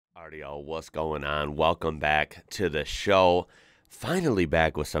Alrighty, what's going on? Welcome back to the show. Finally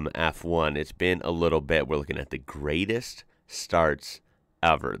back with some F1. It's been a little bit. We're looking at the greatest starts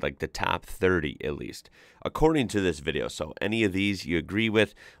ever, like the top 30 at least, according to this video. So any of these you agree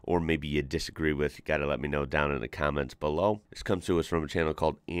with or maybe you disagree with, you got to let me know down in the comments below. This comes to us from a channel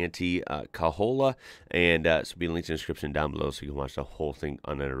called Anti-Cahola, and so be linked in the description down below so you can watch the whole thing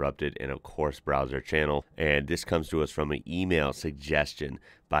uninterrupted and, of course, browse our channel. And this comes to us from an email suggestion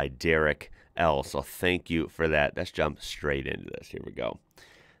by Derek L. So thank you for that. Let's jump straight into this. Here we go.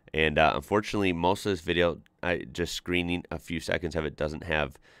 And unfortunately, most of this video, just screening a few seconds of it, doesn't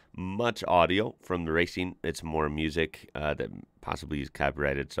have much audio from the racing. It's more music that possibly is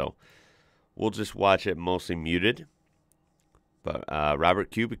copyrighted. So we'll just watch it mostly muted. But Robert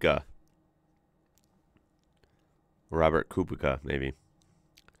Kubica, maybe.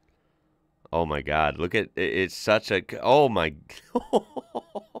 Oh my God! Look at it's such a oh my.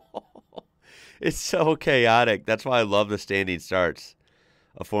 It's so chaotic. That's why I love the standing starts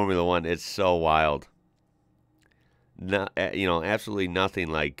of Formula One. It's so wild. No, absolutely nothing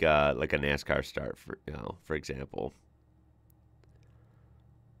like a NASCAR start, for example.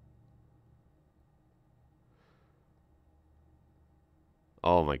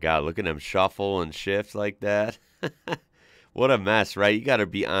 Oh my God! Look at them shuffle and shift like that. What a mess, right? You got to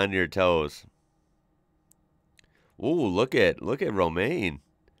be on your toes. Ooh, look at Romain.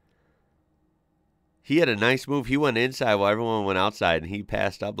 He had a nice move. He went inside while everyone went outside, and he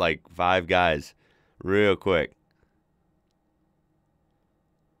passed up like 5 guys real quick.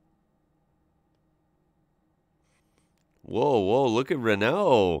 Whoa, look at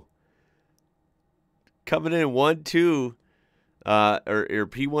Renault. Coming in 1-2, or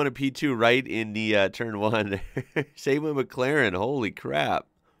P1 and P2 right in the turn 1. Same with McLaren. Holy crap.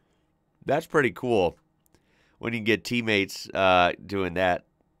 That's pretty cool when you get teammates doing that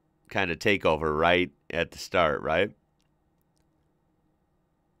kind of takeover right at the start, right?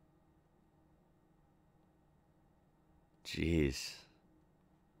 Jeez.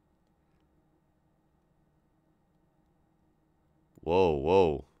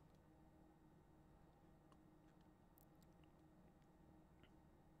 Whoa.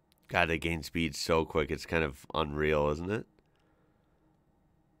 God, they gain speed so quick. It's kind of unreal, isn't it?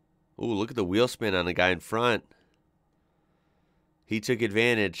 Ooh, look at the wheel spin on the guy in front. He took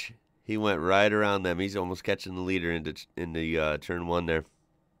advantage. He went right around them. He's almost catching the leader in the turn 1 there.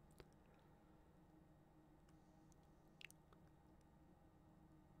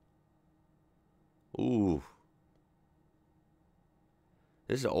 Ooh.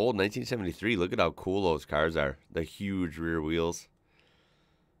 This is old, 1973. Look at how cool those cars are. The huge rear wheels.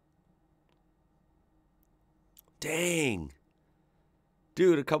 Dang.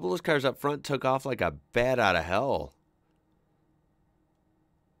 Dude, a couple of those cars up front took off like a bat out of hell.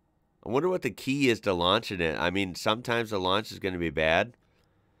 I wonder what the key is to launching it. I mean, sometimes the launch is going to be bad.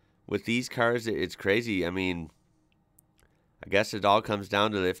 With these cars, it's crazy. I mean, I guess it all comes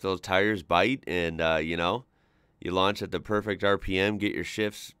down to if those tires bite and, you launch at the perfect RPM, get your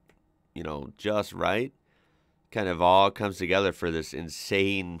shifts, just right. Kind of all comes together for this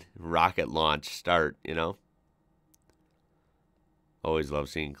insane rocket launch start, Always love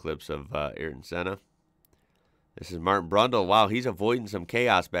seeing clips of Ayrton Senna. This is Martin Brundle. Wow, he's avoiding some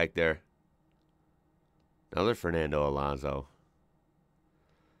chaos back there. Another Fernando Alonso.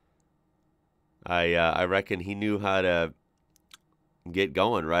 I reckon he knew how to get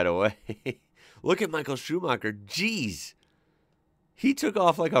going right away. Look at Michael Schumacher. Jeez. He took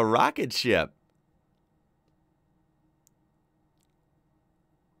off like a rocket ship.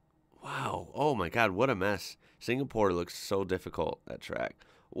 Wow. Oh, my God. What a mess. Singapore looks so difficult, that track.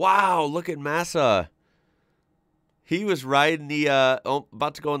 Wow. Look at Massa. He was riding the,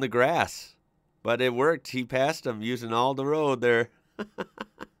 about to go in the grass. But it worked. He passed him using all the road there. Look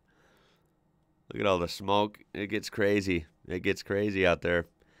at all the smoke. It gets crazy. It gets crazy out there.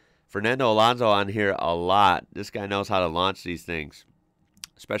 Fernando Alonso on here a lot. This guy knows how to launch these things,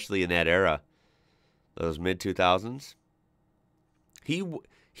 especially in that era, those mid-2000s.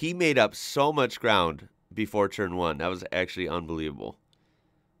 He made up so much ground before turn 1. That was actually unbelievable.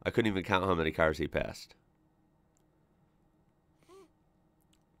 I couldn't even count how many cars he passed.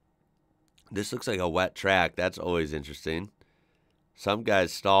 This looks like a wet track. That's always interesting. Some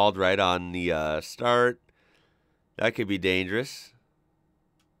guys stalled right on the start. That could be dangerous.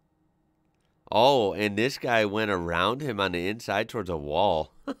 Oh, and this guy went around him on the inside towards a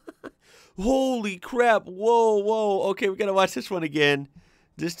wall. Holy crap. Whoa. Okay, we got to watch this one again.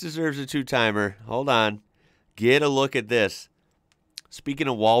 This deserves a 2-timer. Hold on. Get a look at this. Speaking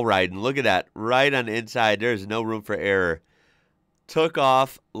of wall riding, look at that. Right on the inside. There's no room for error. took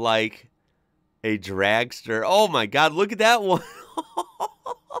off like a dragster. Oh my God, look at that one.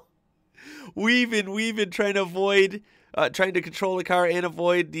 weaving, trying to avoid, trying to control the car and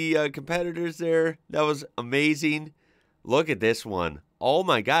avoid the competitors there. That was amazing. Look at this one. Oh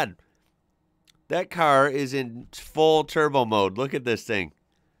my God. That car is in full turbo mode. Look at this thing.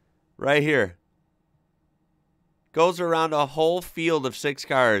 Right here. Goes around a whole field of 6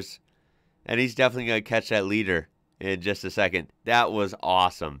 cars. And he's definitely going to catch that leader in just a second. That was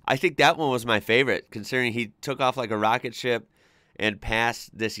awesome. I think that one was my favorite, considering he took off like a rocket ship and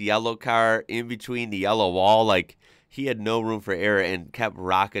passed this yellow car in between the yellow wall. Like, he had no room for error and kept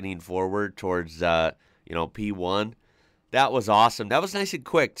rocketing forward towards, P1. That was awesome. That was nice and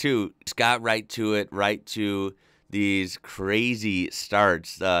quick, too. Just got right to it, right to these crazy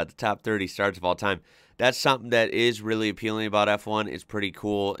starts, the top 30 starts of all time. That's something that is really appealing about F1. It's pretty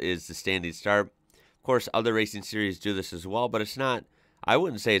cool, is the standing start. Of course, other racing series do this as well, but it's not, I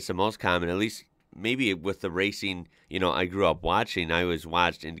wouldn't say it's the most common, at least maybe with the racing, I grew up watching. I always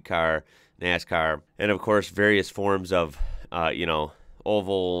watched IndyCar, NASCAR, and of course, various forms of,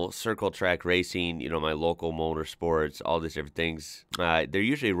 oval, circle track racing, my local motorsports, all these different things. They're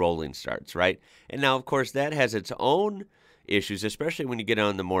usually rolling starts, right? And now, of course, that has its own issues, especially when you get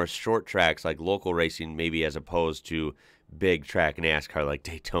on the more short tracks like local racing, maybe as opposed to big track NASCAR like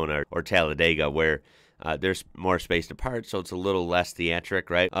Daytona or Talladega, where there's more spaced apart, so it's a little less theatric,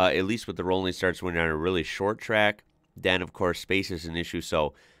 right? At least with the rolling starts when you're on a really short track, then of course space is an issue,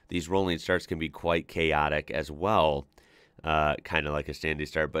 so these rolling starts can be quite chaotic as well. Kind of like a standing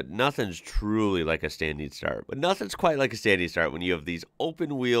start, but nothing's truly like a standing start. But nothing's quite like a standing start when you have these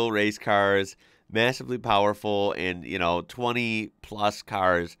open wheel race cars, massively powerful, and 20 plus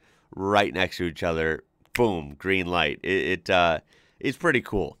cars right next to each other. Boom, green light. It's pretty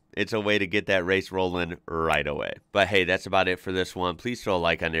cool. It's a way to get that race rolling right away. But hey, that's about it for this one. Please throw a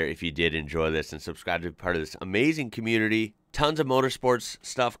like on there if you did enjoy this, and subscribe to be part of this amazing community. Tons of motorsports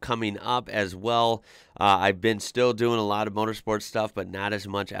stuff coming up as well. I've been still doing a lot of motorsports stuff, but not as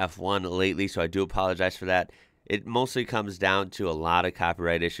much F1 lately, so I do apologize for that. It mostly comes down to a lot of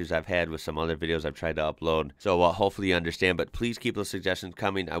copyright issues I've had with some other videos I've tried to upload. So hopefully you understand, but please keep those suggestions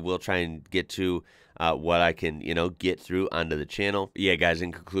coming. I will try and get to what I can, get through onto the channel. Yeah, guys,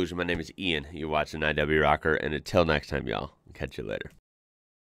 in conclusion, my name is Ian. You're watching IWrocker, and until next time, y'all, catch you later.